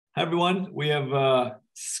Hi, everyone. We have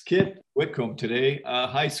Skip Whitcomb today.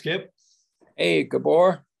 Hi, Skip. Hey,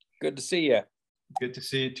 Gabor. Good to see you. Good to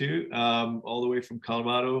see you too. All the way from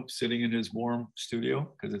Colorado, sitting in his warm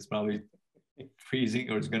studio because it's probably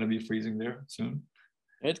freezing or it's going to be freezing there soon.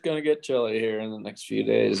 It's going to get chilly here in the next few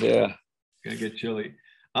days. Yeah. Going to get chilly.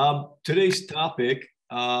 Today's topic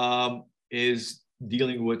is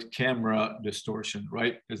dealing with camera distortion,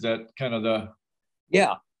 right? Is that kind of the Yeah.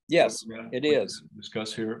 what Yes, we're gonna, it we're is. gonna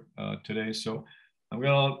discuss here today? So I'm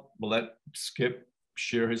gonna let Skip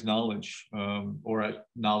share his knowledge or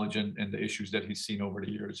knowledge and the issues that he's seen over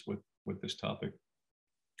the years with this topic.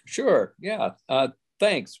 Sure. Yeah.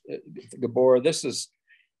 Thanks, Gabor. This is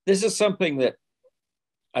something that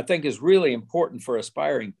I think is really important for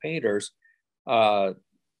aspiring painters, uh,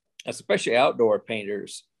 especially outdoor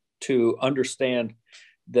painters, to understand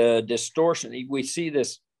the distortion. We see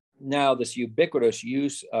this now, this ubiquitous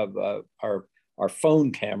use of our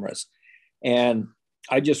phone cameras, and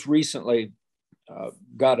I just recently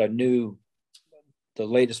got the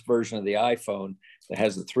latest version of the iPhone that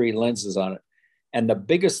has the three lenses on it, and the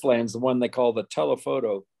biggest lens, the one they call the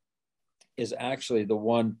telephoto, is actually the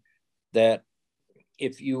one that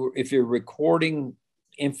if you're recording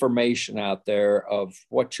information out there of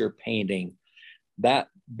what you're painting, that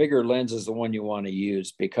bigger lens is the one you want to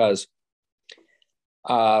use because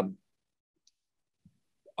um,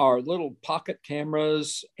 our little pocket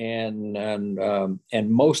cameras and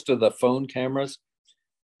most of the phone cameras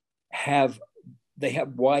have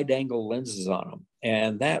wide angle lenses on them,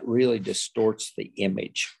 and that really distorts the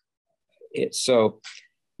image. So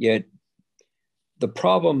yeah, the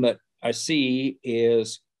problem that I see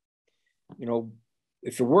is,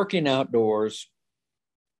 if you're working outdoors,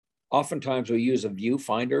 oftentimes we use a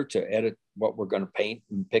viewfinder to edit what we're going to paint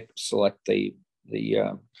and select the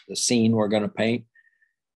scene we're going to paint,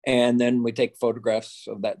 and then we take photographs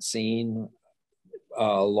of that scene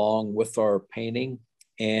along with our painting,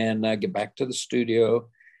 and get back to the studio,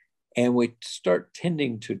 and we start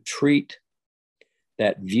tending to treat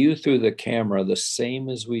that view through the camera the same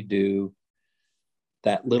as we do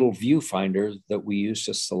that little viewfinder that we use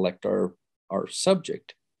to select our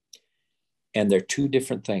subject. And they're two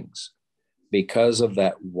different things. Because of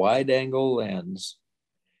that wide angle lens,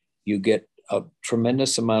 you get a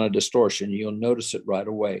tremendous amount of distortion. You'll notice it right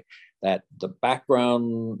away that the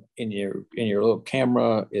background in your little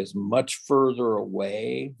camera is much further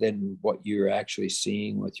away than what you're actually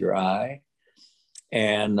seeing with your eye,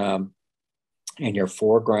 and your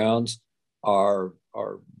foregrounds are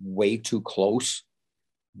way too close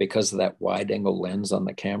because of that wide angle lens on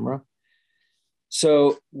the camera.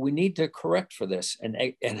 So we need to correct for this, and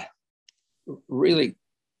really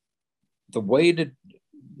the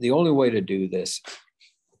only way to do this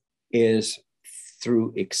is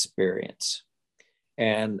through experience.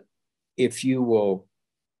 And if we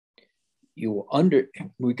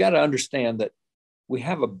got to understand that we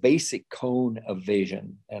have a basic cone of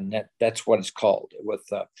vision, and that's what it's called with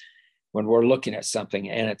when we're looking at something,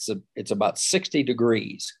 and it's about 60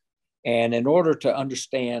 degrees. And in order to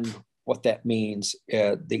understand what that means,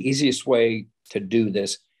 the easiest way to do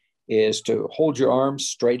this is to hold your arms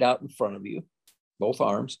straight out in front of you, both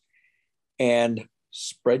arms, and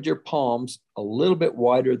spread your palms a little bit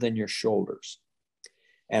wider than your shoulders.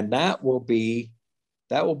 And that will be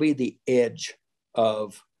the edge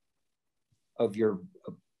of your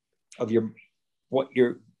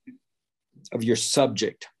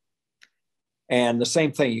subject. And the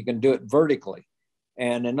same thing, you can do it vertically.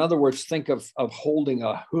 And in other words, think of holding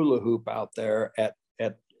a hula hoop out there at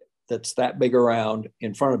that's that big around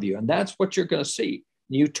in front of you. And that's what you're going to see.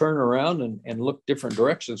 You turn around and look different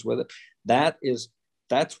directions with it.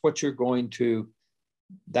 That's what you're going to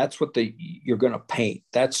paint.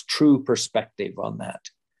 That's true perspective on that.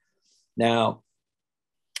 Now,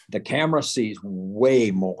 the camera sees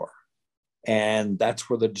way more, and that's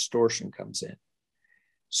where the distortion comes in.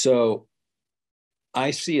 So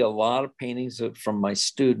I see a lot of paintings from my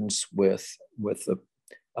students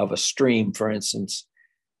of a stream, for instance,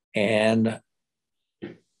 and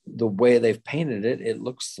the way they've painted it, it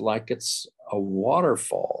looks like it's a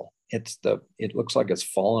waterfall. It looks like it's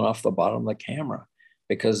fallen off the bottom of the camera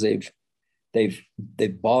because they've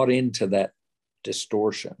bought into that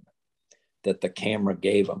distortion that the camera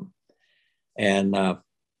gave them. And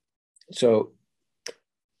so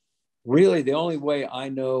really the only way I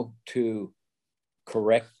know to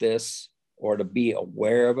correct this or to be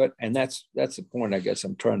aware of it, and that's the point I guess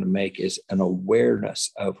I'm trying to make, is an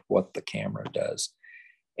awareness of what the camera does.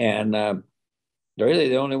 And really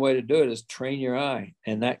the only way to do it is train your eye,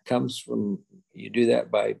 and that comes from, you do that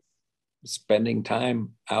by spending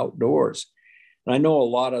time outdoors. And I know a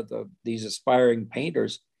lot of these aspiring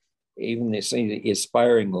painters, even the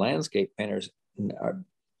aspiring landscape painters,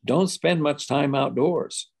 don't spend much time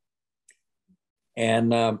outdoors.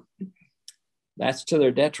 And that's to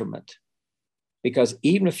their detriment. Because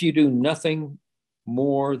even if you do nothing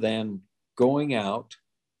more than going out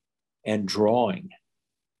and drawing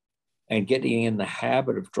and getting in the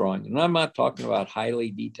habit of drawing, and I'm not talking about highly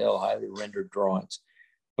detailed, highly rendered drawings,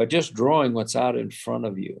 but just drawing what's out in front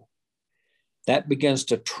of you, that begins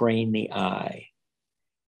to train the eye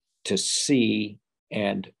to see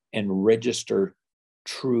and register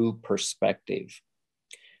true perspective,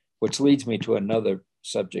 which leads me to another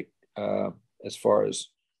subject as far as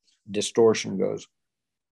distortion goes.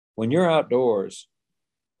 When you're outdoors,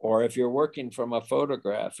 or if you're working from a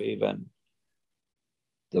photograph even,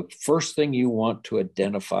 the first thing you want to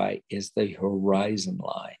identify is the horizon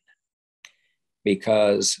line,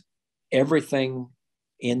 because everything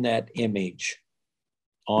in that image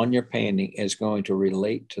on your painting is going to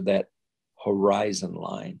relate to that horizon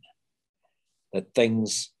line. That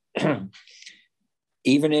things,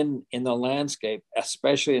 even in the landscape,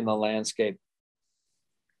 especially in the landscape,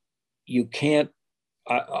 you can't,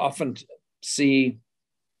 I often see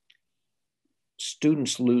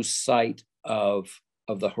students lose sight of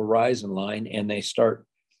the horizon line, and they start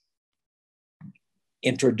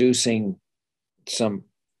introducing some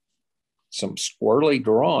swirly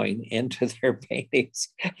drawing into their paintings.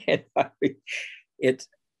 And I mean,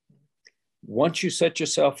 once you set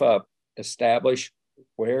yourself up, establish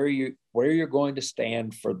where you're going to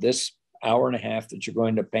stand for this hour and a half that you're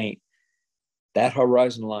going to paint, that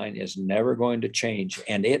horizon line is never going to change.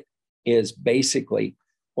 And it is basically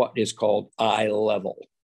what is called eye level.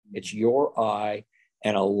 It's your eye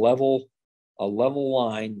and a level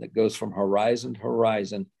line that goes from horizon to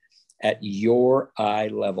horizon at your eye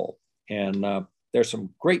level. And there's some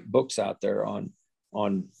great books out there on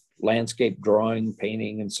landscape drawing,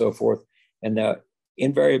 painting, and so forth. And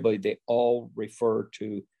invariably, they all refer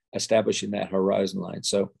to establishing that horizon line.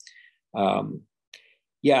 So,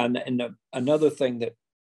 yeah, and another thing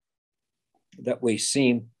that we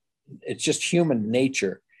see, it's just human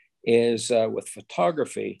nature, is with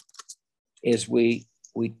photography, is we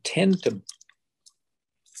tend to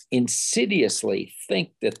insidiously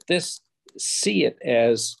think that see it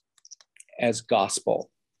as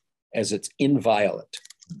gospel, as it's inviolate,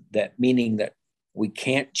 that meaning that we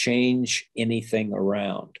can't change anything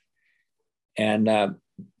around. And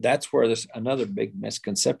that's where another big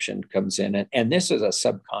misconception comes in. And this is a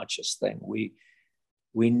subconscious thing. We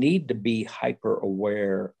need to be hyper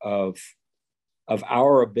aware of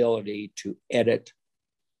our ability to edit,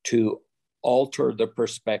 to alter the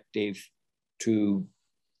perspective,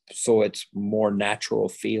 so it's more natural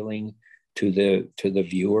feeling to the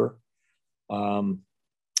viewer.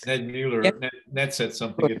 Ned Mueller, yeah. Ned said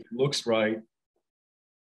something. If it looks right,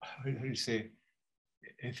 how do you say?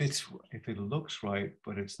 If it looks right,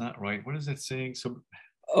 but it's not right. What is it saying? So,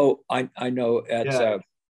 I know. Yeah.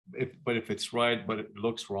 If it's right, but it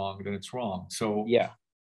looks wrong, then it's wrong. So yeah.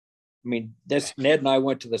 I mean, Ned and I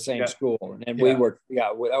went to the same school, and we were,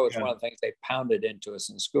 that was one of the things they pounded into us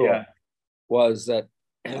in school, was that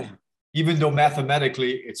even though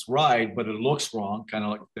mathematically it's right, but it looks wrong, kind of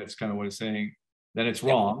like that's kind of what it's saying, then it's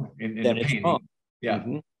wrong in the painting. Wrong. Yeah.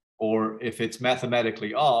 Mm-hmm. Or if it's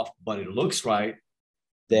mathematically off, but it looks right,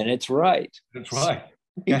 then it's right. That's right.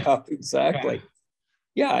 Yeah, exactly.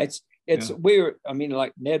 Yeah, it's weird. I mean,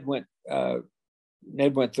 like Ned went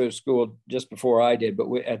through school just before I did,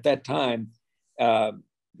 but at that time,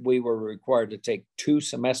 we were required to take 2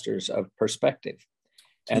 semesters of perspective.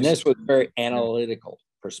 And this was very analytical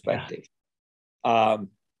perspective. Yeah.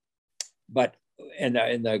 But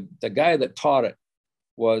the guy that taught it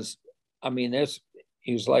was, I mean,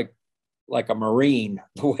 he was like a Marine,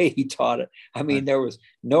 the way he taught it. I mean, there was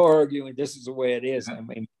no arguing, this is the way it is. I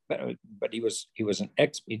mean, but he was an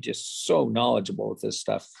he's just so knowledgeable with this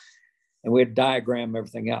stuff. And we had diagram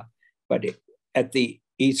everything out. But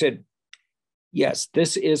he said, yes,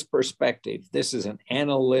 this is perspective. This is an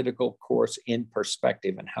analytical course in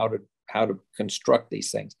perspective and how to construct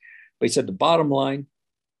these things. But he said the bottom line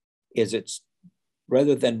is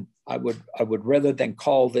I would rather than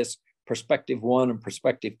call this perspective 1 and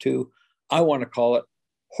perspective 2, I want to call it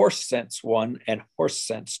horse sense 1 and horse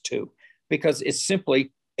sense 2, because it's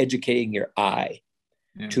simply educating your eye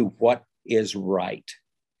to what is right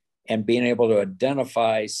and being able to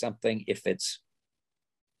identify something if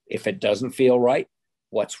it doesn't feel right,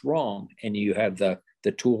 what's wrong, and you have the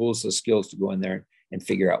tools, the skills to go in there and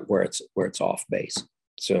figure out where it's off base.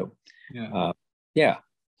 So So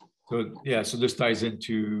this ties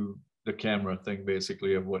into the camera thing,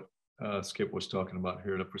 basically, of what Skip was talking about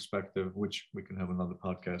here, the perspective, which we can have another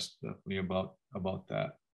podcast definitely about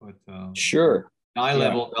that. But sure, the eye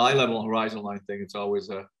level horizon line thing, it's always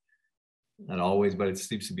not always, but it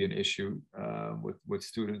seems to be an issue with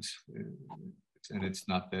students, and it's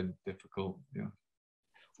not that difficult. Yeah.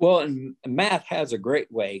 Well, and math has a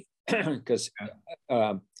great way because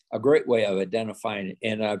a great way of identifying it,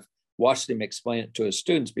 and I've watched him explain it to his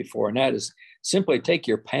students before, and that is simply take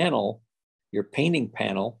your panel, your painting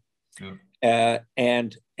panel,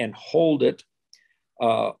 and hold it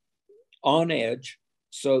on edge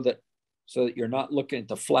so that you're not looking at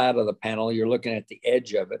the flat of the panel, you're looking at the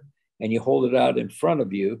edge of it, and you hold it out in front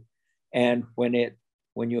of you. And when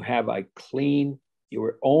you have a clean,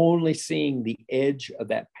 you're only seeing the edge of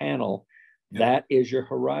that panel, that is your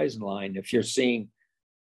horizon line. If you're seeing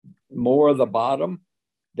more of the bottom,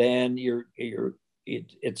 then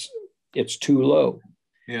it's too low.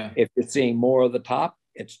 Yeah. If you're seeing more of the top,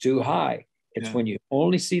 it's too high. It's when you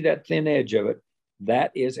only see that thin edge of it,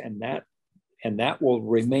 that will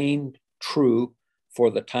remain true for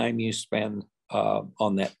the time you spend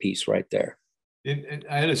on that piece right there. And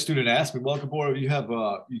I had a student ask me, well, Gabor,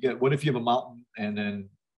 what if you have a mountain and then,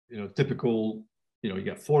 typical, you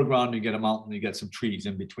get foreground, you get a mountain, you get some trees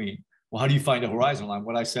in between. Well, how do you find a horizon line?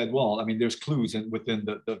 What I said, well, I mean, there's clues within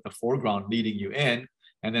the foreground leading you in.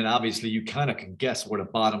 And then obviously you kind of can guess where the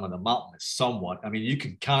bottom of the mountain is somewhat. I mean, you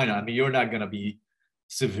can you're not going to be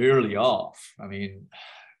severely off. I mean,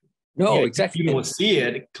 no, exactly. You don't see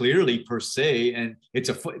it clearly per se. And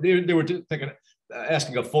they were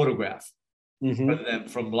asking a photograph rather than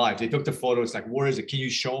from live. They took the photo. It's like, where is it? Can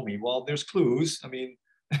you show me? Well, there's clues. I mean,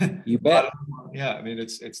 you bet. Yeah. I mean,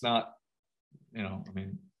 it's not, yeah.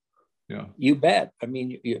 You bet. I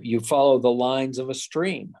mean, you follow the lines of a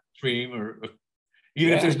stream. Or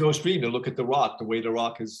even if there's no stream, to look at the rock, the way the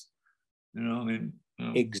rock is,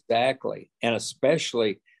 Exactly. And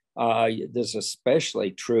especially, this is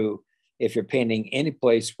especially true if you're painting any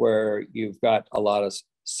place where you've got a lot of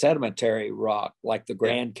sedimentary rock, like the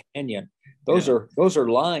Grand Canyon. Those are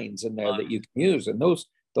lines in there that you can use, and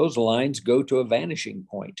those lines go to a vanishing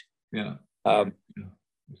point. Yeah.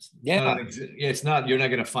 It's not. You're not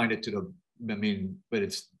going to find it but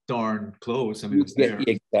it's darn close. I mean, it's there.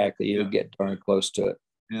 Exactly. You get darn close to it.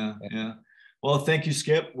 Yeah. Well, thank you,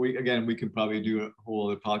 Skip. We can probably do a whole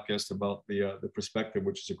other podcast about the perspective,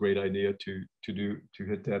 which is a great idea to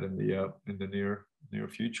hit that in the near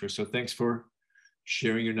future. So thanks for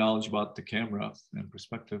sharing your knowledge about the camera and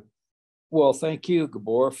perspective. Well, thank you,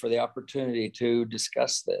 Gabor, for the opportunity to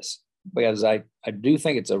discuss this, because I do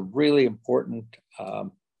think it's a really important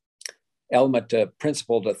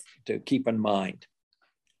principle to keep in mind.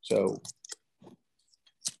 So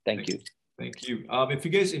thank you. Thank you. If you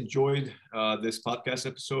guys enjoyed this podcast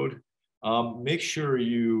episode, make sure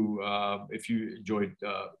if you enjoyed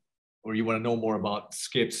or you want to know more about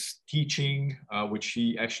Skip's teaching, which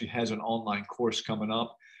he actually has an online course coming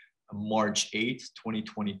up March 8th,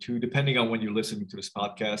 2022. Depending on when you're listening to this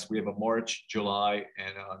podcast, we have a March, July,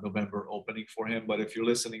 and November opening for him. But if you're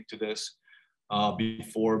listening to this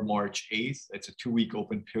before March 8th, it's a 2-week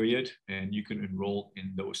open period, and you can enroll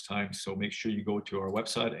in those times. So make sure you go to our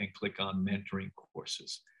website and click on mentoring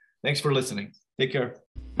courses. Thanks for listening. Take care.